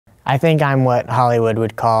I think I'm what Hollywood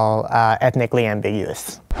would call ethnically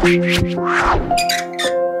ambiguous.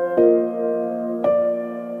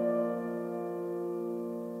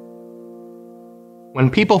 When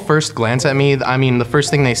people first glance at me, I mean, the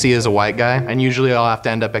first thing they see is a white guy, and usually I'll have to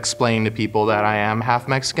end up explaining to people that I am half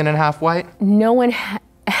Mexican and half white. No one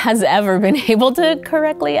has ever been able to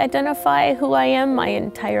correctly identify who I am my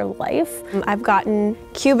entire life. I've gotten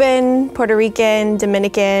Cuban, Puerto Rican,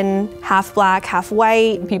 Dominican, half black, half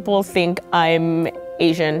white. People think I'm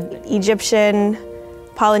Asian. Egyptian,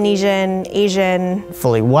 Polynesian, Asian.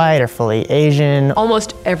 Fully white or fully Asian.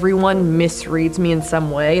 Almost everyone misreads me in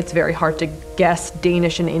some way. It's very hard to guess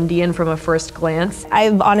Danish and Indian from a first glance.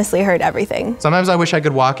 I've honestly heard everything. Sometimes I wish I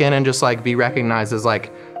could walk in and just like be recognized as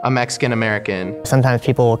like a Mexican American. Sometimes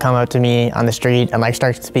people will come up to me on the street and like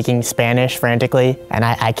start speaking Spanish frantically, and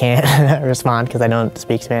I can't respond because I don't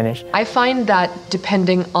speak Spanish. I find that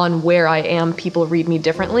depending on where I am, people read me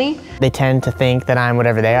differently. They tend to think that I'm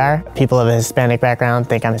whatever they are. People of a Hispanic background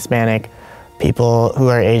think I'm Hispanic. People who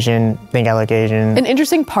are Asian think I look Asian. An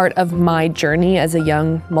interesting part of my journey as a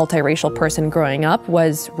young multiracial person growing up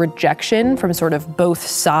was rejection from sort of both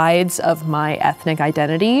sides of my ethnic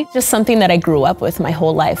identity. Just something that I grew up with my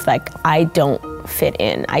whole life, like I don't fit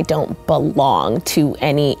in, I don't belong to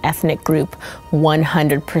any ethnic group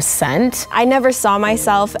 100%. I never saw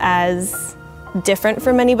myself as different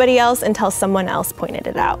from anybody else until someone else pointed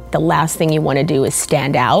it out. The last thing you want to do is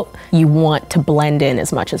stand out. You want to blend in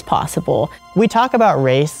as much as possible. We talk about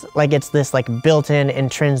race like it's this like built-in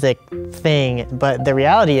intrinsic thing, but the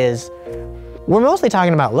reality is we're mostly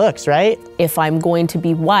talking about looks, right? If I'm going to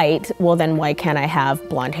be white, well then why can't I have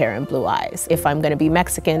blonde hair and blue eyes? If I'm going to be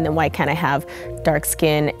Mexican, then why can't I have dark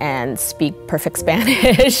skin and speak perfect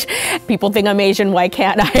Spanish? People think I'm Asian, why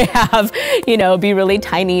can't I have, you know, be really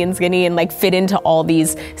tiny and skinny and like fit into all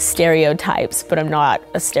these stereotypes? But I'm not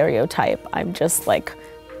a stereotype, I'm just like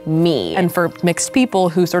me. And for mixed people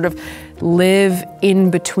who sort of live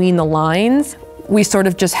in between the lines, we sort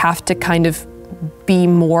of just have to kind of be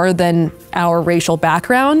more than our racial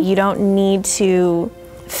background. You don't need to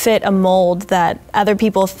fit a mold that other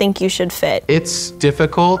people think you should fit. It's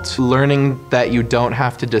difficult learning that you don't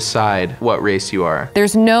have to decide what race you are.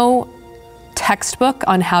 There's no textbook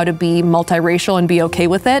on how to be multiracial and be okay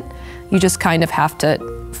with it. You just kind of have to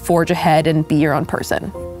forge ahead and be your own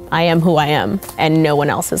person. I am who I am, and no one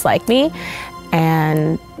else is like me,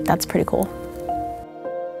 and that's pretty cool.